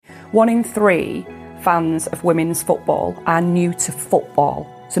1 in 3 fans of women's football are new to football.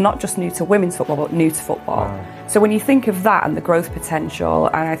 So not just new to women's football, but new to football. Wow. So when you think of that and the growth potential,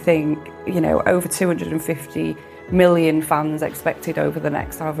 and I think, over 250 million fans expected over the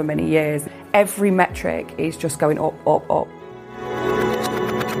next however many years, every metric is just going up, up, up.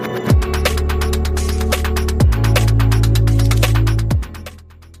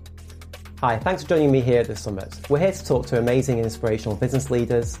 Hi, thanks for joining me here at the Summit. We're here to talk to amazing and inspirational business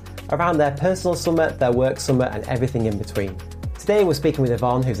leaders around their personal summit, their work summit, and everything in between. Today we're speaking with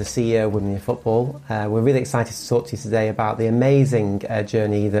Yvonne, who's the CEO of Women in Football. We're really excited to talk to you today about the amazing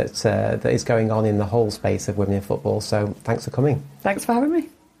journey that is going on in the whole space of women in football. So thanks for coming. Thanks for having me.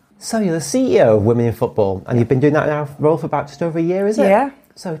 So you're the CEO of Women in Football, and you've been doing that now role for about just over a year, is it? Yeah.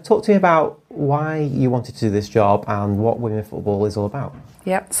 So talk to me about why you wanted to do this job and what Women in Football is all about.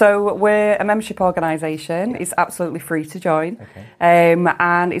 Yeah, so we're a membership organisation. It's absolutely free to join. Okay.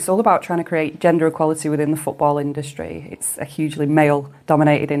 And it's all about trying to create gender equality within the football industry. It's a hugely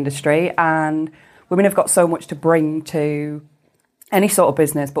male-dominated industry, and women have got so much to bring to any sort of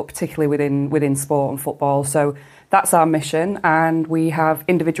business, but particularly within sport and football. So that's our mission, and we have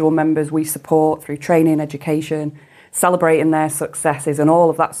individual members we support through training, education, celebrating their successes and all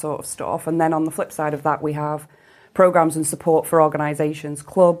of that sort of stuff. And then on the flip side of that, we have programs and support for organisations,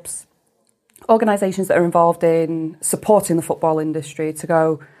 clubs, organisations that are involved in supporting the football industry to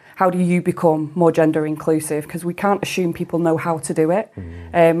go, how do you become more gender inclusive? Because we can't assume people know how to do it.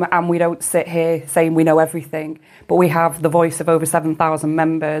 And we don't sit here saying we know everything, but we have the voice of over 7,000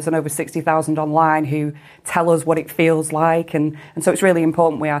 members and over 60,000 online who tell us what it feels like. And so it's really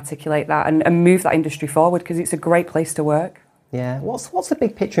important we articulate that and move that industry forward, because it's a great place to work. Yeah. What's the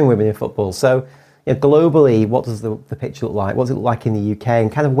big picture in women in football? So globally, what does the picture look like? What does it look like in the UK?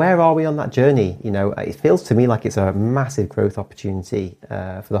 And kind of where are we on that journey? It feels to me like it's a massive growth opportunity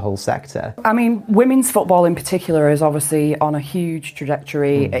for the whole sector. I mean, women's football in particular is obviously on a huge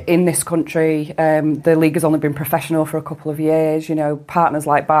trajectory in this country. The league has only been professional for a couple of years. Partners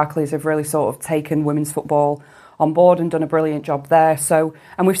like Barclays have really sort of taken women's football on board and done a brilliant job there. So,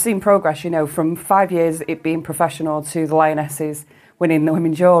 and we've seen progress, from 5 years it being professional to the Lionesses winning the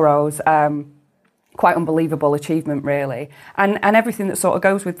Women's Euros. Quite unbelievable achievement, really, and everything that sort of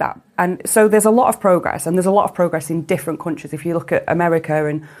goes with that. And so there's a lot of progress, and there's a lot of progress in different countries. If you look at America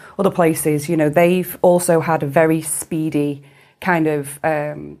and other places, they've also had a very speedy kind of,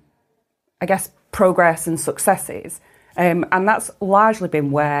 progress and successes. And that's largely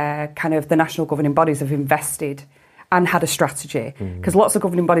been where kind of the national governing bodies have invested and had a strategy. Because lots of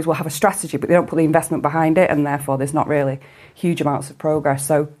governing bodies will have a strategy, but they don't put the investment behind it, and therefore there's not really huge amounts of progress.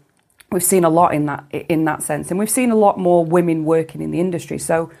 So we've seen a lot in that sense, and we've seen a lot more women working in the industry.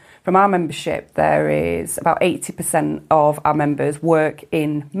 So from our membership, there is about 80% of our members work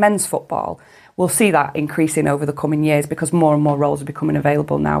in men's football. We'll see that increasing over the coming years because more and more roles are becoming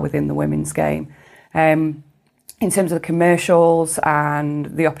available now within the women's game. In terms of the commercials and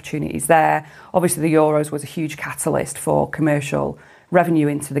the opportunities there, obviously the Euros was a huge catalyst for commercial revenue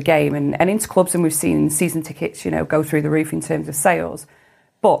into the game and into clubs, and we've seen season tickets, go through the roof in terms of sales.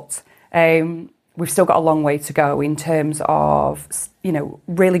 But we've still got a long way to go in terms of,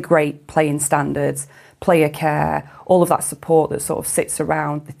 really great playing standards, player care, all of that support that sort of sits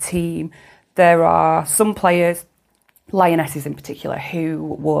around the team. There are some players, Lionesses in particular,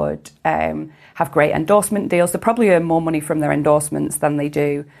 who would have great endorsement deals. They probably earn more money from their endorsements than they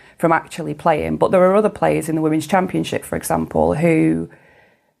do from actually playing. But there are other players in the Women's Championship, for example, who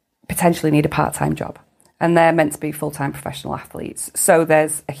potentially need a part-time job. And they're meant to be full-time professional athletes. So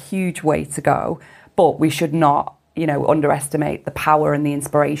there's a huge way to go, but we should not, underestimate the power and the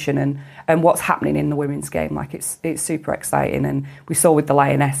inspiration and what's happening in the women's game. Like it's super exciting. And we saw with the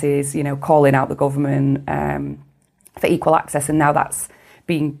Lionesses, calling out the government for equal access, and now that's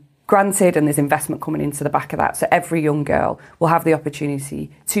being granted and there's investment coming into the back of that. So every young girl will have the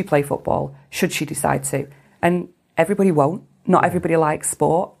opportunity to play football, should she decide to. And everybody won't. Not everybody likes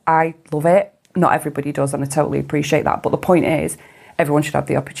sport. I love it. Not everybody does, and I totally appreciate that. But the point is, everyone should have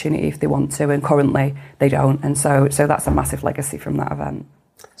the opportunity if they want to, and currently they don't. And so that's a massive legacy from that event.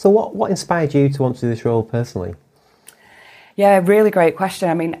 So what inspired you to want to do this role personally? Yeah, really great question.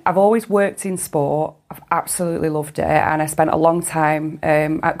 I mean, I've always worked in sport. I've absolutely loved it, and I spent a long time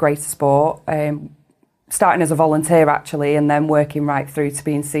at Greater Sport, starting as a volunteer actually, and then working right through to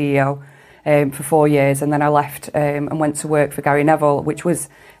being CEO for 4 years, and then I left and went to work for Gary Neville, which was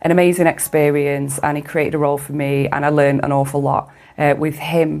an amazing experience, and he created a role for me, and I learned an awful lot with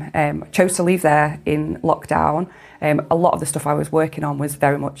him. I chose to leave there in lockdown. A lot of the stuff I was working on was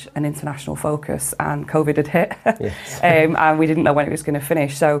very much an international focus, and COVID had hit. Yes. And we didn't know when it was going to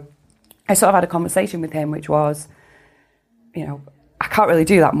finish. So I sort of had a conversation with him, which was, you know, I can't really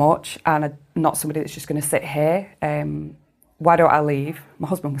do that much, and I'm not somebody that's just going to sit here. Why don't I leave? My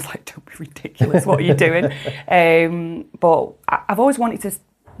husband was like, don't be ridiculous, what are you doing? But I've always wanted to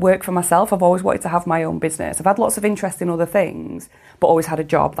work for myself. I've always wanted to have my own business. I've had lots of interest in other things, but always had a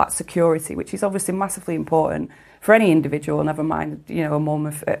job, that security, which is obviously massively important for any individual, never mind, you know, a mum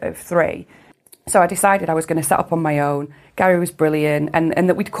of 3. So I decided I was going to set up on my own. Gary was brilliant, and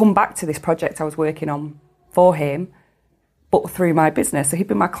that we'd come back to this project I was working on for him, but through my business. So he'd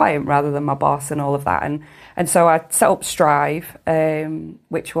be my client rather than my boss and all of that. And so I set up Strive,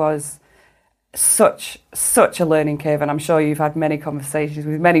 which was such a learning curve. And I'm sure you've had many conversations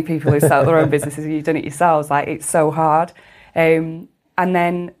with many people who set up their own businesses and you've done it yourselves. Like, it's so hard. And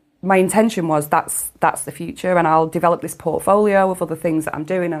then my intention was that's the future, and I'll develop this portfolio of other things that I'm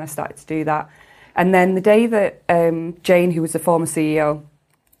doing, and I started to do that. And then the day that Jane, who was the former CEO,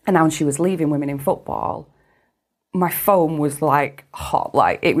 announced she was leaving Women in Football, my phone was like hot,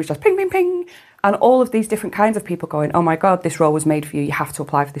 like it was just ping, ping, ping. And all of these different kinds of people going, oh my God, this role was made for you. You have to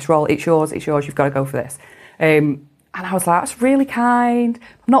apply for this role. It's yours. You've got to go for this. And I was like, that's really kind.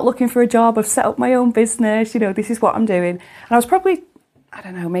 I'm not looking for a job. I've set up my own business. You know, this is what I'm doing. And I was probably, I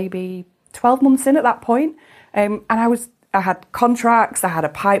don't know, maybe 12 months in at that point. And I had contracts, I had a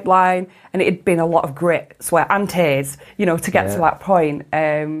pipeline, and it had been a lot of grit, sweat and tears, you know, to get to that point.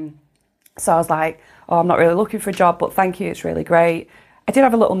 So I was like, oh, I'm not really looking for a job, but thank you, it's really great. I did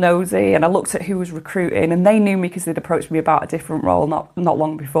have a little nosy, and I looked at who was recruiting, and they knew me because they'd approached me about a different role not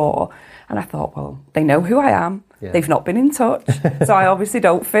long before. And I thought, well, they know who I am. Yeah. They've not been in touch. So I obviously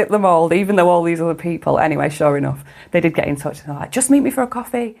don't fit the mould, even though all these other people. Anyway, sure enough, they did get in touch, and they're like, just meet me for a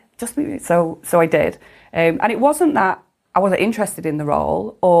coffee. Just meet me. So I did. And it wasn't that I wasn't interested in the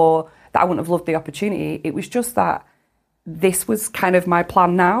role or that I wouldn't have loved the opportunity. It was just that this was kind of my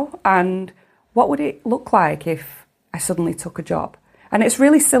plan now. And what would it look like if I suddenly took a job? And it's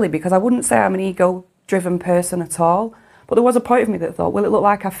really silly because I wouldn't say I'm an ego-driven person at all. But there was a point of me that thought, will it look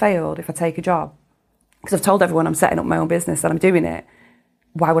like I failed if I take a job? Because I've told everyone I'm setting up my own business and I'm doing it.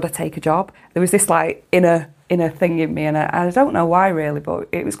 Why would I take a job? There was this like inner thing in me, and I don't know why really, but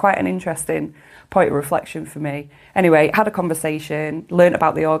it was quite an interesting point of reflection for me. Anyway, had a conversation, learned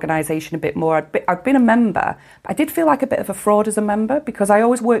about the organisation a bit more. I'd been a member, but I did feel like a bit of a fraud as a member because I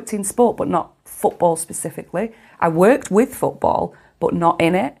always worked in sport, but not football specifically. I worked with football, but not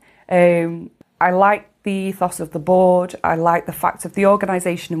in it. I liked the ethos of the board. I liked the fact of the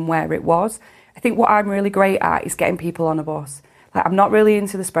organisation and where it was. I think what I'm really great at is getting people on a bus. Like, I'm not really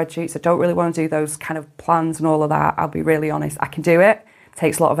into the spreadsheets. I don't really want to do those kind of plans and all of that. I'll be really honest. I can do it. It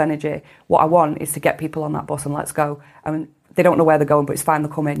takes a lot of energy. What I want is to get people on that bus and let's go. I mean, they don't know where they're going, but it's fine,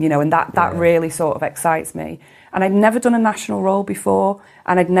 they'll come in, you know, and that really sort of excites me. And I'd never done a national role before,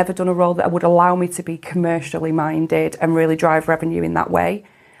 and I'd never done a role that would allow me to be commercially minded and really drive revenue in that way.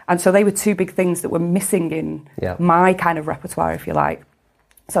 And so they were two big things that were missing in my kind of repertoire, if you like.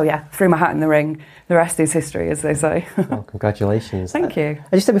 So yeah, threw my hat in the ring. The rest is history, as they say. Well, congratulations. Thank you.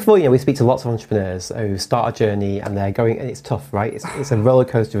 I just said before, you know, we speak to lots of entrepreneurs who start a journey and they're going, and it's tough, right? It's a roller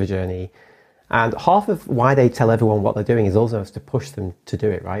coaster of a journey. And half of why they tell everyone what they're doing is also to push them to do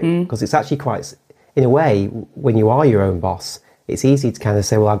it, right? Because it's actually quite, in a way, when you are your own boss, it's easy to kind of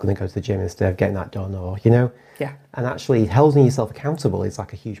say, well, I'm going to go to the gym instead of getting that done, or, you know? Yeah. And actually holding yourself accountable is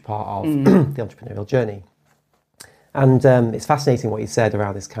like a huge part of the entrepreneurial journey. And it's fascinating what you said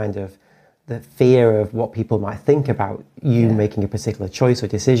around this kind of the fear of what people might think about you making a particular choice or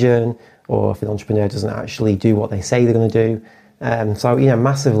decision, or if an entrepreneur doesn't actually do what they say they're going to do. So, you know,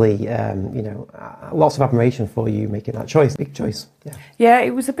 massively, you know, lots of admiration for you making that choice. Big choice. Yeah,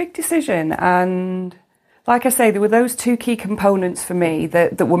 it was a big decision. And like I say, there were those two key components for me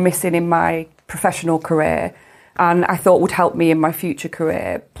that were missing in my professional career and I thought would help me in my future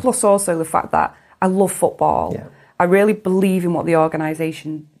career. Plus also the fact that I love football. Yeah. I really believe in what the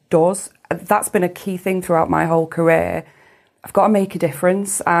organisation does. That's been a key thing throughout my whole career. I've got to make a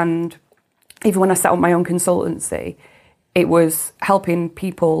difference. And even when I set up my own consultancy, it was helping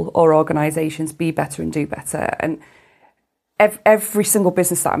people or organisations be better and do better. And every single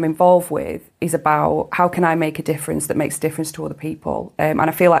business that I'm involved with is about how can I make a difference that makes a difference to other people. And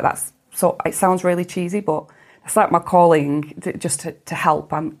I feel like it sounds really cheesy, but it's like my calling just to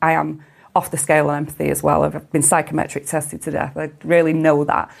help. I am off the scale on empathy as well. I've been psychometric tested to death. I really know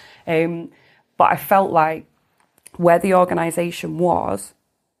that. But I felt like where the organisation was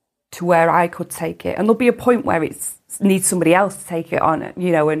to where I could take it, and there'll be a point where it needs somebody else to take it on,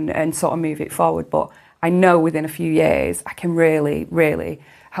 you know, and sort of move it forward. But I know within a few years I can really, really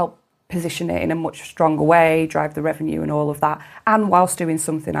help position it in a much stronger way, drive the revenue and all of that, and whilst doing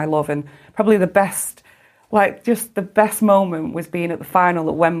something I love. And probably the best moment was being at the final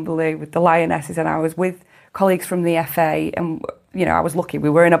at Wembley with the Lionesses, and I was with colleagues from the FA, and I was lucky, we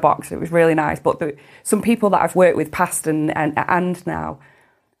were in a box, it was really nice, but some people that I've worked with past and now,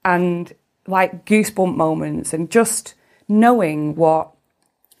 and like goosebump moments, and just knowing what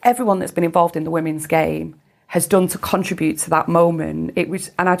everyone that's been involved in the women's game has done to contribute to that moment.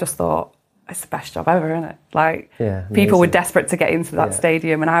 And I just thought, it's the best job ever, isn't it? Like, people were desperate to get into that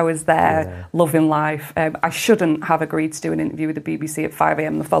stadium, and I was there loving life. I shouldn't have agreed to do an interview with the BBC at 5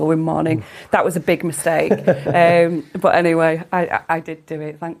 a.m. the following morning. That was a big mistake. But anyway, I did do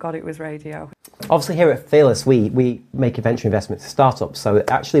it. Thank God it was radio. Obviously, here at Fearless, we make venture investments to startups. So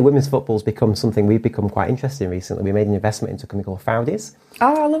actually, women's football's become something we've become quite interested in recently. We made an investment into a company called Foundies.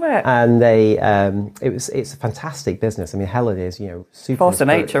 Oh, I love it. And it's a fantastic business. I mean, Helen is, super force of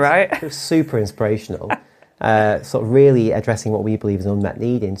nature, right? It's super inspirational. Sort of really addressing what we believe is an unmet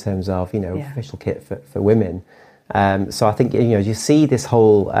need in terms of, official kit for women. So I think, you see this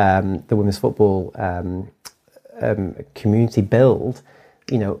whole the women's football community build.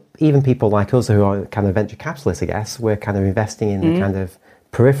 Even people like us who are kind of venture capitalists, I guess, we're kind of investing in the kind of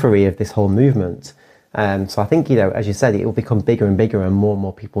periphery of this whole movement. So I think, as you said, it will become bigger and bigger and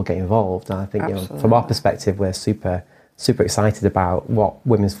more people get involved. And I think, from our perspective, we're super excited about what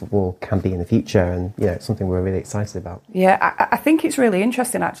women's football can be in the future, and it's something we're really excited about. Yeah, I think it's really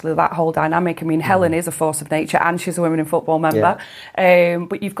interesting, actually, that whole dynamic. I mean, Helen is a force of nature, and she's a Women in Football member.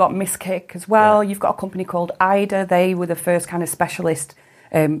 But you've got Miss Kick as well. You've got a company called Ida. They were the first kind of specialist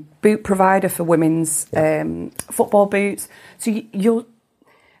boot provider for women's football boots. So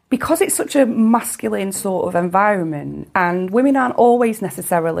because it's such a masculine sort of environment, and women aren't always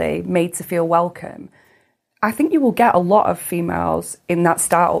necessarily made to feel welcome, I think you will get a lot of females in that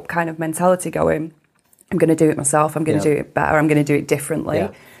startup kind of mentality going, I'm going to do it myself, I'm going to do it better, I'm going to do it differently.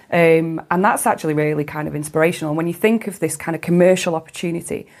 And that's actually really kind of inspirational. When you think of this kind of commercial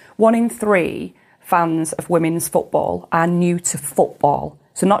opportunity, 1 in 3 fans of women's football are new to football.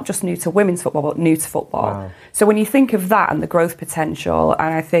 So not just new to women's football, but new to football. Wow. So when you think of that and the growth potential,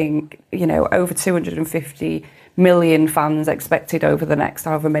 and I think, over 250 million fans expected over the next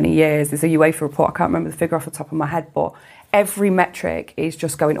however many years. There's a UEFA report, I can't remember the figure off the top of my head, but every metric is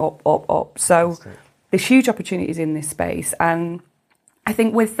just going up, up, up. So there's huge opportunities in this space. And I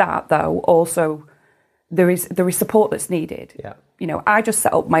think with that, though, also there is support that's needed. Yeah. I just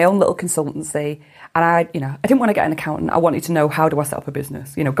set up my own little consultancy, and I didn't want to get an accountant. I wanted to know, how do I set up a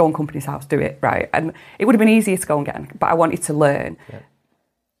business? Go on Company's House, do it, right? And it would have been easier to go and get an, but I wanted to learn. Yeah.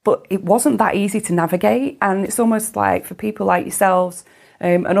 But it wasn't that easy to navigate, and it's almost like for people like yourselves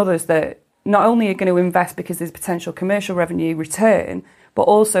and others that not only are going to invest because there's potential commercial revenue return, but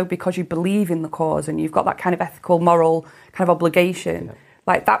also because you believe in the cause and you've got that kind of ethical, moral kind of obligation. Yeah.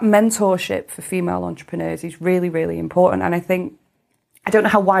 Like, that mentorship for female entrepreneurs is really, really important. And I think, I don't know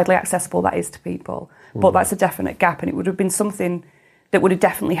how widely accessible that is to people, but that's a definite gap, and it would have been something that would have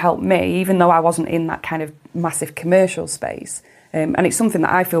definitely helped me, even though I wasn't in that kind of massive commercial space. And it's something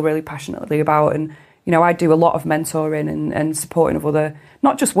that I feel really passionately about. And, I do a lot of mentoring and supporting of other,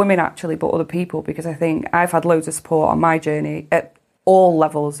 not just women actually, but other people, because I think I've had loads of support on my journey at all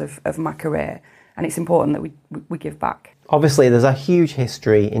levels of my career. And it's important that we give back. Obviously, there's a huge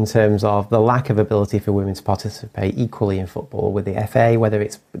history in terms of the lack of ability for women to participate equally in football with the FA, whether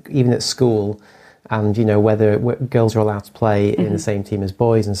it's even at school, and, whether girls are allowed to play in the same team as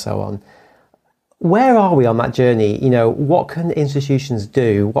boys and so on. Where are we on that journey? What can institutions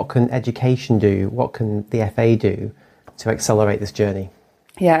do? What can education do? What can the FA do to accelerate this journey?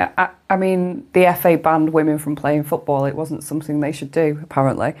 Yeah, I mean, the FA banned women from playing football. It wasn't something they should do,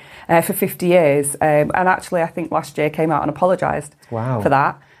 apparently, for 50 years. And actually, I think last year came out and apologised for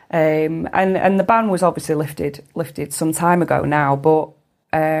that. And the ban was obviously lifted some time ago now, but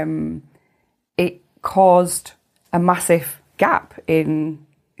it caused a massive gap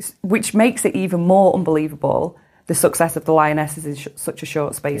which makes it even more unbelievable, the success of the Lionesses in such a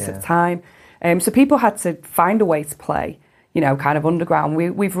short space of time. So people had to find a way to play, kind of underground.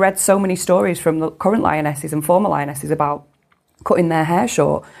 We've read so many stories from the current Lionesses and former Lionesses about cutting their hair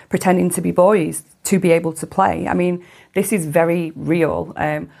short, pretending to be boys to be able to play. I mean, this is very real.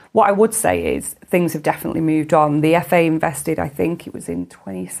 What I would say is things have definitely moved on. The FA invested, I think it was in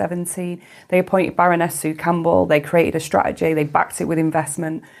 2017. They appointed Baroness Sue Campbell. They created a strategy. They backed it with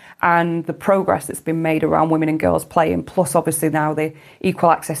investment. And the progress that's been made around women and girls playing, plus obviously now the equal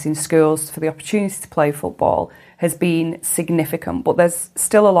access in schools for the opportunity to play football, has been significant. But there's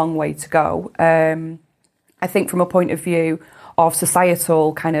still a long way to go. I think from a point of view of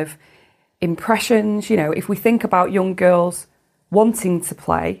societal kind of impressions. If we think about young girls wanting to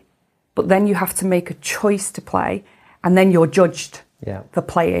play, but then you have to make a choice to play, and then you're judged for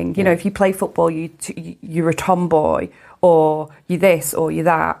playing. If you play football, you're a tomboy, or you're this, or you're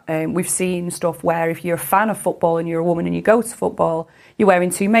that. We've seen stuff where if you're a fan of football and you're a woman and you go to football, you're wearing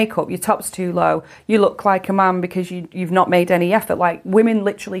too makeup, your top's too low, you look like a man because you've not made any effort. Like, women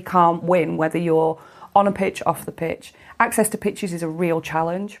literally can't win, whether you're on a pitch, off the pitch. Access to pitches is a real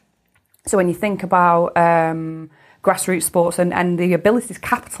challenge. So when you think about grassroots sports and the ability to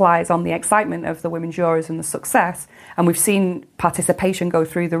capitalise on the excitement of the women's Euros and the success, and we've seen participation go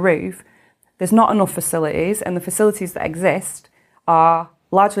through the roof, there's not enough facilities, and the facilities that exist are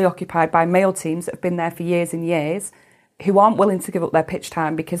largely occupied by male teams that have been there for years and years, who aren't willing to give up their pitch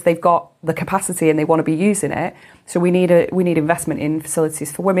time because they've got the capacity and they want to be using it. So we need investment in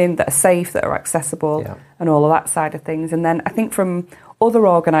facilities for women that are safe, that are accessible, and all of that side of things. And then I think from other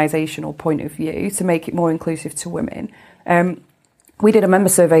organisational point of view, to make it more inclusive to women, we did a member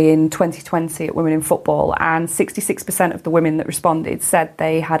survey in 2020 at Women in Football, and 66% of the women that responded said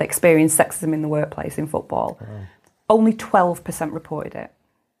they had experienced sexism in the workplace in football. Wow. Only 12% reported it.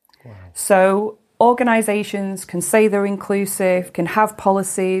 Wow. So organisations can say they're inclusive, can have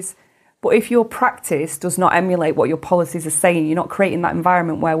policies, but if your practice does not emulate what your policies are saying, you're not creating that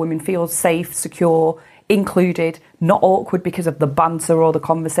environment where women feel safe, secure, included, not awkward because of the banter or the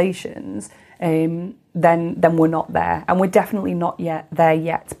conversations, then we're not there. And we're definitely not there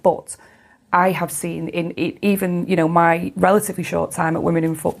yet. But I have seen in even, my relatively short time at Women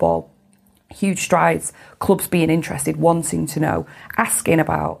in Football, huge strides, clubs being interested, wanting to know, asking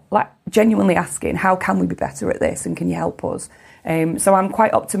about, genuinely asking, how can we be better at this and can you help us? So I'm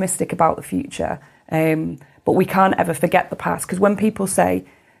quite optimistic about the future. But we can't ever forget the past, because when people say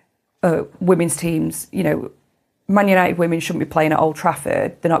women's teams, Man United women shouldn't be playing at Old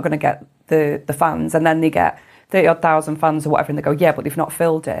Trafford, they're not going to get the fans, and then they get 30,000 fans or whatever, and they go, yeah, but they've not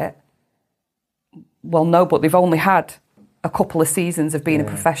filled it. Well, no, but they've only had a couple of seasons of being a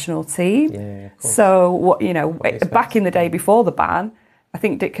professional team. So, back in the day before the ban, I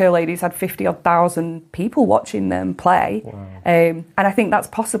think Dick Kerr-Ladies had 50,000 people watching them play. Wow. And I think that's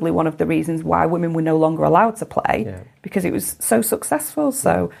possibly one of the reasons why women were no longer allowed to play, because it was so successful.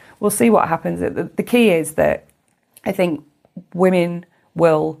 So we'll see what happens. The key is that I think women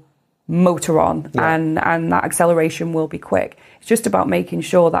will motor on and that acceleration will be quick. It's just about making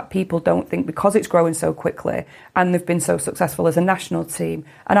sure that people don't think, because it's growing so quickly and they've been so successful as a national team,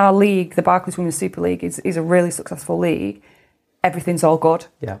 and our league, the Barclays Women's Super League, is a really successful league, everything's all good.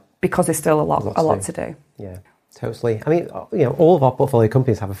 Because there's still a lot to do. Yeah, totally. I mean, all of our portfolio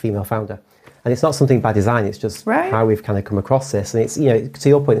companies have a female founder, and it's not something by design, it's just how we've kind of come across this. And it's, to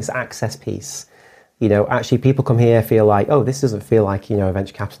your point, it's an access piece. Actually people come here, feel like, oh, this doesn't feel like, a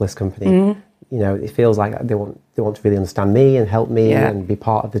venture capitalist company. Mm-hmm. It feels like they want to really understand me and help me and be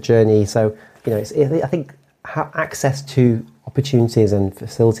part of the journey. So, I think access to opportunities and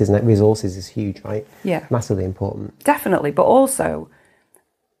facilities and resources is huge, right? Yeah. Massively important. Definitely. But also,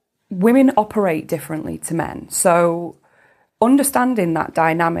 women operate differently to men. So understanding that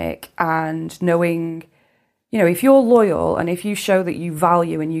dynamic and knowing, if you're loyal and if you show that you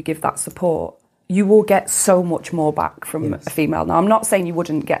value and you give that support, you will get so much more back from a female. Now, I'm not saying you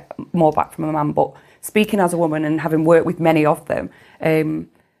wouldn't get more back from a man, but speaking as a woman and having worked with many of them,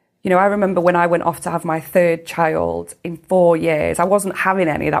 I remember when I went off to have my third child in 4 years, I wasn't having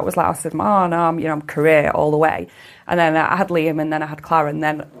any. That was like, I said, oh no, I'm career all the way. And then I had Liam, and then I had Clara, and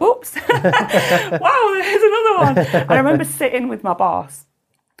then, oops, wow, there's another one. And I remember sitting with my boss,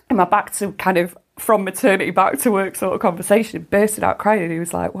 and my back to kind of from maternity back to work sort of conversation, bursted out crying, and he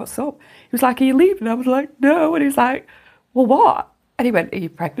was like, what's up? He was like, are you leaving? I was like, no. And he was like, well, what? And he went, are you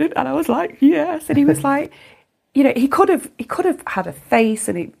pregnant? And I was like, yes. And he was like, he could have had a face,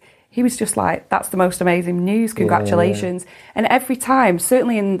 and he was just like, that's the most amazing news, congratulations. Yeah. And every time,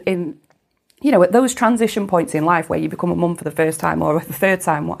 certainly in at those transition points in life where you become a mum for the first time or the third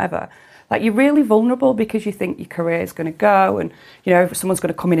time, whatever, like, you're really vulnerable because you think your career is going to go, and someone's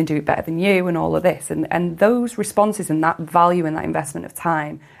going to come in and do it better than you, and all of this, and those responses and that value and that investment of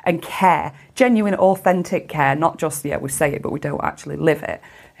time and care, genuine, authentic care, not just we say it but we don't actually live it.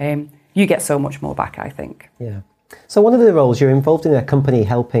 You get so much more back, I think. Yeah. So one of the roles, you're involved in a company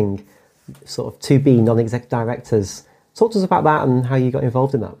helping sort of to-be non-exec directors. Talk to us about that and how you got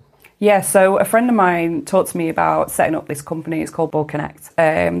involved in that. Yeah, so a friend of mine talked to me about setting up this company. It's called Board Connect.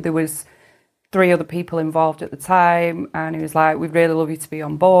 There was 3 other people involved at the time, and he was like, we'd really love you to be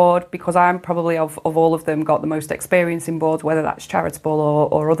on board, because I'm probably of all of them got the most experience in boards, whether that's charitable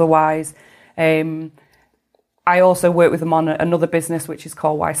or otherwise. I I also work with them on another business which is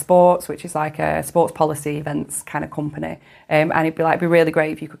called Y Sports, which is like a sports policy events kind of company. And it'd be really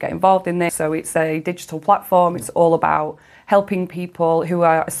great if you could get involved in this. So it's a digital platform. It's all about helping people who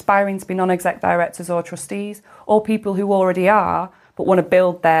are aspiring to be non-exec directors or trustees, or people who already are, but want to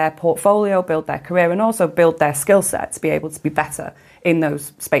build their portfolio, build their career, and also build their skill set to be able to be better in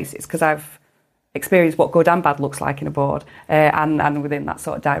those spaces. Because I've experienced what good and bad looks like in a board and within that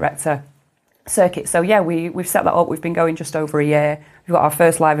sort of director circuit. So yeah, we've set that up. We've been going just over a year. We've got our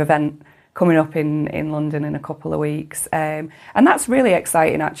first live event coming up in London in a couple of weeks. And that's really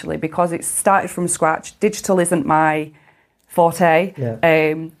exciting, actually, because it's started from scratch. Digital isn't my forte,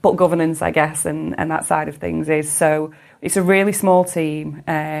 but governance, I guess, and that side of things is. So it's a really small team,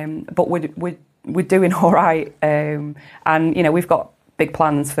 but we're doing all right. And, we've got big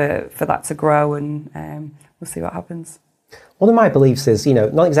plans for that to grow, and we'll see what happens. One of my beliefs is,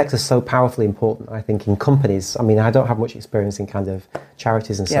 non-execs are so powerfully important, I think, in companies. I mean, I don't have much experience in kind of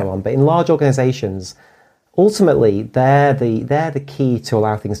charities and so on, but in large organisations, ultimately, they're the key to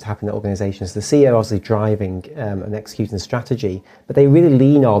allow things to happen in organisations. The CEO obviously driving and executing the strategy, but they really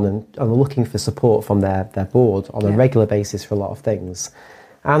lean on and are looking for support from their board on a regular basis for a lot of things.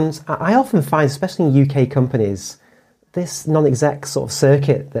 And I often find, especially in UK companies, this non-exec sort of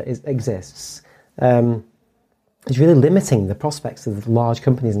circuit that exists is really limiting the prospects of large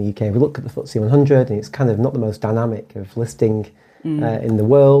companies in the UK. We look at the FTSE 100, and it's kind of not the most dynamic of listing in the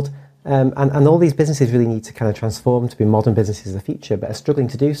world. And all these businesses really need to kind of transform to be modern businesses of the future, but are struggling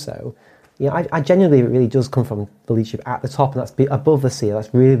to do so. I genuinely, it really does come from the leadership at the top, and that's above the CEO.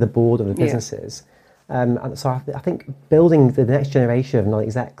 That's really the board of the businesses. And so I think building the next generation of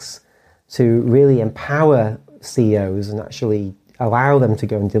non-execs to really empower CEOs and actually allow them to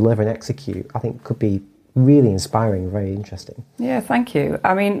go and deliver and execute, I think could be really inspiring, very interesting. Yeah, thank you.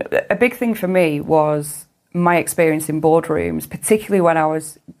 I mean, a big thing for me was my experience in boardrooms, particularly when I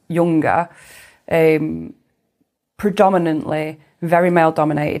was younger, predominantly very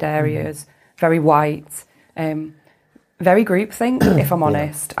male-dominated areas, very white, very groupthink, if I'm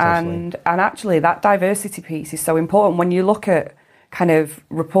honest. And actually that diversity piece is so important. When you look at kind of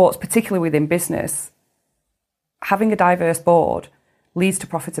reports, particularly within business, having a diverse board leads to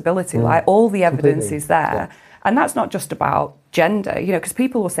profitability. Like, all the evidence is there. And that's not just about gender, because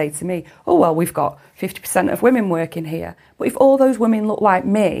people will say to me, oh, well, we've got 50% of women working here. But if all those women look like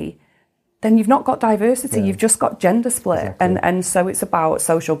me, then you've not got diversity, you've just got gender split. And so it's about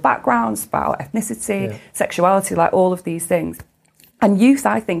social backgrounds, about ethnicity, sexuality, like all of these things. And youth,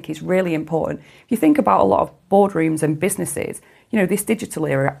 I think, is really important. If you think about a lot of boardrooms and businesses, this digital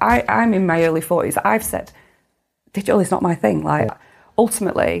era, I'm in my early 40s, I've said, digital is not my thing.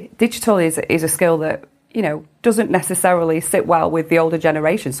 Ultimately, digital is a skill that, doesn't necessarily sit well with the older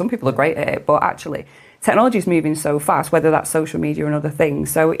generation. Some people are great at it, but actually technology is moving so fast, whether that's social media and other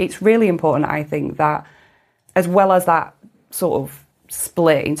things. So it's really important, I think, that as well as that sort of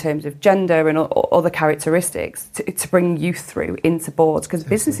split in terms of gender and other characteristics, to bring youth through into boards, because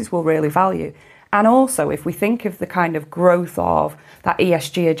businesses will really value. And also, if we think of the kind of growth of that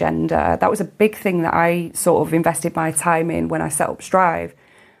ESG agenda, that was a big thing that I sort of invested my time in when I set up Strive,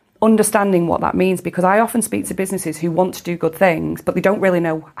 understanding what that means, because I often speak to businesses who want to do good things, but they don't really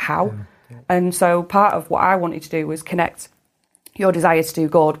know how. And so part of what I wanted to do was connect your desire to do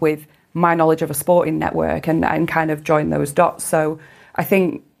good with my knowledge of a sporting network and kind of join those dots. So I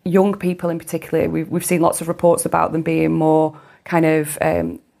think young people in particular, we've seen lots of reports about them being more kind of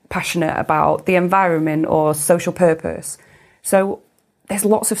passionate about the environment or social purpose. So there's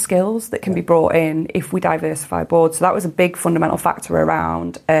lots of skills that can be brought in if we diversify boards. So that was a big fundamental factor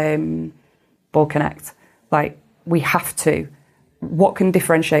around Board Connect. Like, we have to. What can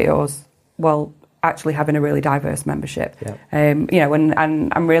differentiate us? Well, actually having a really diverse membership. And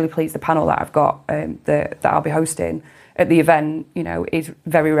I'm really pleased the panel that I've got that I'll be hosting at the event, is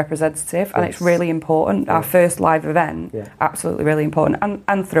very representative, and it's really important. Our first live event, absolutely really important,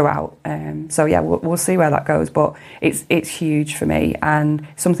 and throughout. So yeah, we'll see where that goes, but it's huge for me and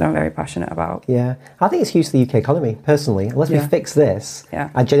something I'm very passionate about. Yeah, I think it's huge to the UK economy, personally. Unless we fix this,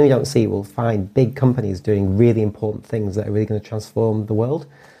 I genuinely don't see we'll find big companies doing really important things that are really going to transform the world.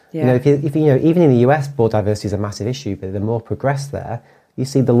 If even in the US, board diversity is a massive issue, but they're more progressed there. You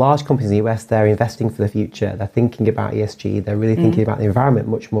see the large companies in the US, they're investing for the future. They're thinking about ESG. They're really thinking about the environment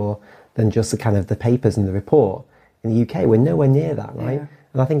much more than just the papers and the report. In the UK, we're nowhere near that, right?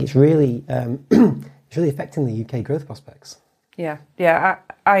 And I think it's really affecting the UK growth prospects. Yeah,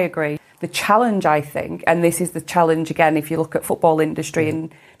 I agree. The challenge, I think, and this is the challenge again, if you look at football industry and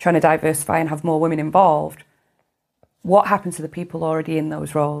trying to diversify and have more women involved, what happens to the people already in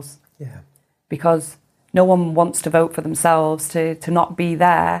those roles? Because no one wants to vote for themselves to not be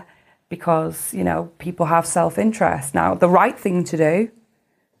there because, you know, people have self-interest. Now, the right thing to do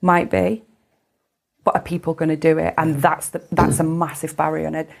might be, but are people going to do it? And that's a massive barrier.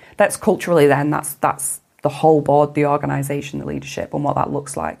 And that's culturally then, that's the whole board, the organisation, the leadership and what that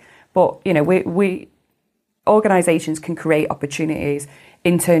looks like. But, you know, we organisations can create opportunities,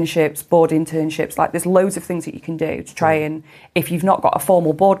 internships, board internships, like there's loads of things that you can do to try and, if you've not got a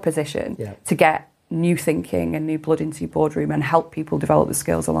formal board position, to get new thinking and new blood into your boardroom and help people develop the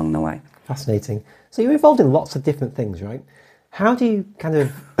skills along the way. Fascinating. So you're involved in lots of different things, right? How do you kind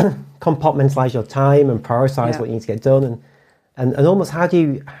of compartmentalise your time and prioritise what you need to get done, and almost how do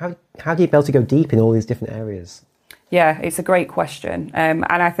you be able to go deep in all these different areas? Yeah, it's a great question, and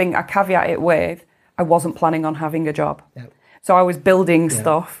I think I caveat it with I wasn't planning on having a job. So I was building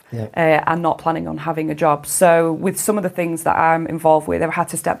stuff and not planning on having a job. So with some of the things that I'm involved with, I've had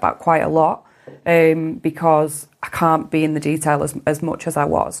to step back quite a lot because I can't be in the detail as much as I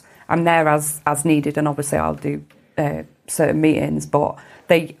was. I'm there as needed, and obviously I'll do certain meetings, but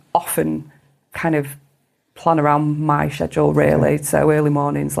they often kind of plan around my schedule really. So early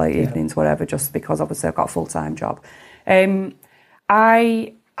mornings, late evenings, whatever, just because obviously I've got a full-time job.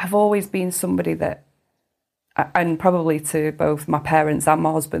 I have always been somebody that, and probably to both my parents and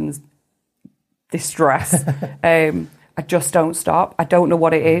my husband's distress, I just don't stop. I don't know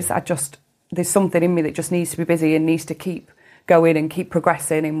what it is. There's something in me that just needs to be busy and needs to keep going and keep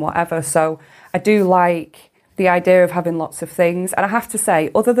progressing in whatever. So I do like the idea of having lots of things. And I have to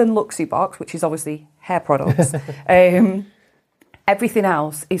say, other than Luxie Box, which is obviously hair products, everything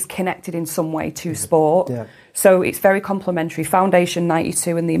else is connected in some way to sport. So it's very complementary. Foundation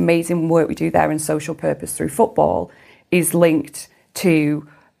 92 and the amazing work we do there in social purpose through football is linked to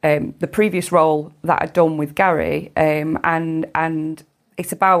the previous role that I'd done with Gary, and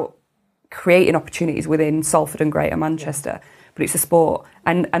it's about creating opportunities within Salford and Greater Manchester. But it's a sport,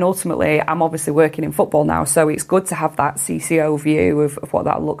 and ultimately I'm obviously working in football now, so it's good to have that CCO view of what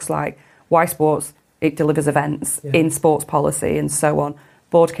that looks like. Why sports? It delivers events in sports policy and so on.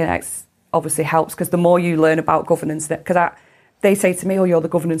 Board Connects obviously helps because the more you learn about governance, because they say to me, "Oh, you're the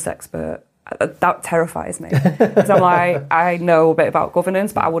governance expert." That terrifies me because I'm like, I know a bit about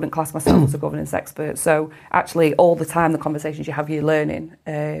governance, but I wouldn't class myself as a governance expert. So actually, all the time, the conversations you have, you're learning.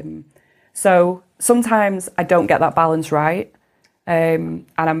 So sometimes I don't get that balance right. And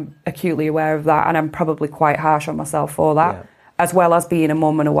I'm acutely aware of that, and I'm probably quite harsh on myself for that, as well as being a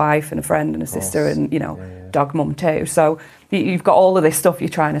mum and a wife and a friend and a sister and, you know, dog mum too. So you've got all of this stuff you're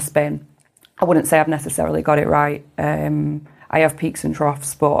trying to spin. I wouldn't say I've necessarily got it right. I have peaks and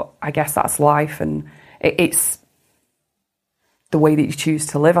troughs, but I guess that's life, and it's the way that you choose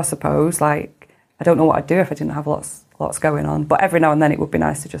to live, I suppose. Like, I don't know what I'd do if I didn't have lots going on, but every now and then it would be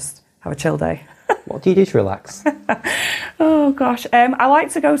nice to just have a chill day. What do you do to relax? Oh, gosh. I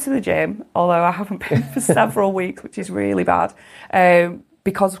like to go to the gym, although I haven't been for several weeks, which is really bad,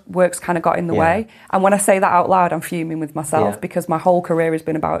 because work's kind of got in the way. And when I say that out loud, I'm fuming with myself because my whole career has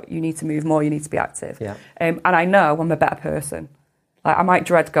been about you need to move more, you need to be active. And I know I'm a better person. Like, I might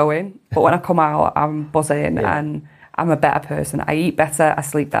dread going, but when I come out, I'm buzzing and I'm a better person. I eat better, I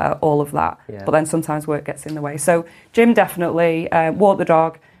sleep better, all of that. But then sometimes work gets in the way. So gym definitely, walk the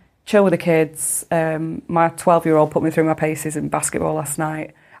dog, chill with the kids. My 12-year-old put me through my paces in basketball last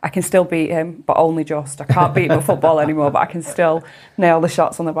night. I can still beat him, but only just. I can't beat him at football anymore, but I can still nail the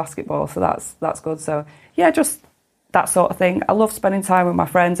shots on the basketball, so that's good. So, yeah, just that sort of thing. I love spending time with my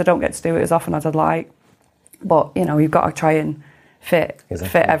friends. I don't get to do it as often as I'd like, but, you know, you've got to try and fit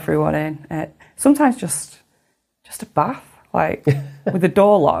everyone in. Sometimes just a bath, like with the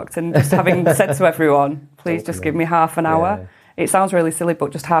door locked, and just having said to everyone, please just give me half an hour. It sounds really silly,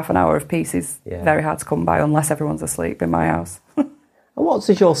 but just half an hour of peace is very hard to come by unless everyone's asleep in my house. And what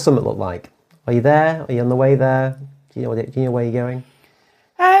does your summit look like? Are you there? Are you on the way there? Do you know where you're going?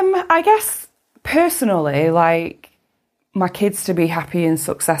 I guess personally, like, my kids to be happy and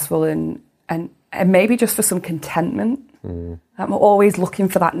successful and maybe just for some contentment. I'm always looking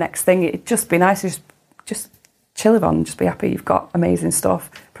for that next thing. It'd just be nice to just chill, Yvonne, just be happy. You've got amazing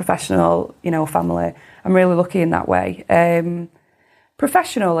stuff, professional, you know, family. I'm really lucky in that way.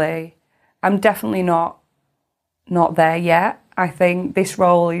 Professionally, I'm definitely not there yet. I think this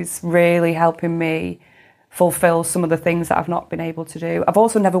role is really helping me fulfill some of the things that I've not been able to do. I've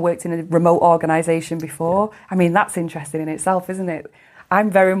also never worked in a remote organisation before. I mean, that's interesting in itself, isn't it? I'm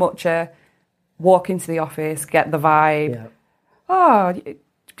very much a walk into the office, get the vibe. Oh,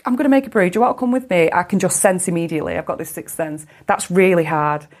 I'm going to make a brew. Do you want to come with me? I can just sense immediately. I've got this sixth sense. That's really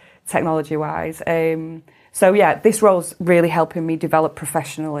hard, technology-wise. So, yeah, this role's really helping me develop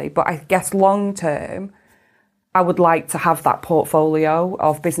professionally. But I guess long-term, I would like to have that portfolio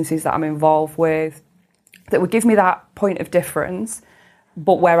of businesses that I'm involved with that would give me that point of difference,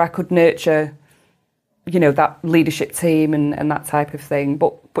 but where I could nurture, that leadership team and that type of thing,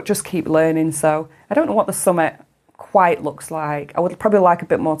 but just keep learning. So I don't know what the summit quite looks like. I would probably like a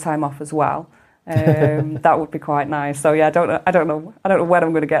bit more time off as well. That would be quite nice. So yeah, I don't know when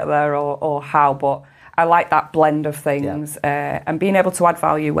I'm going to get there or how, but I like that blend of things, and being able to add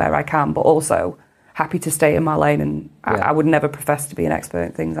value where I can, but also happy to stay in my lane. And I would never profess to be an expert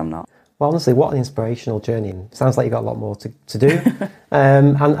in things I'm not. Well, honestly, what an inspirational journey. Sounds like you've got a lot more to do.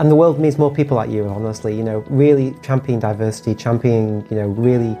 And the world needs more people like you, honestly. Really championing diversity, championing,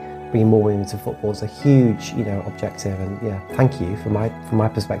 really bringing more women into football is a huge, objective. And thank you from my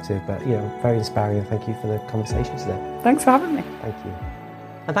perspective. But, very inspiring. And thank you for the conversation today. Thanks for having me. Thank you.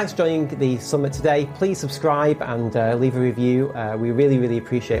 And thanks for joining the summit today. Please subscribe and leave a review. We really, really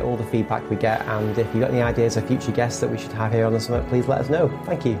appreciate all the feedback we get. And if you've got any ideas of future guests that we should have here on the summit, please let us know.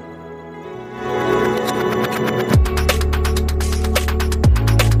 Thank you.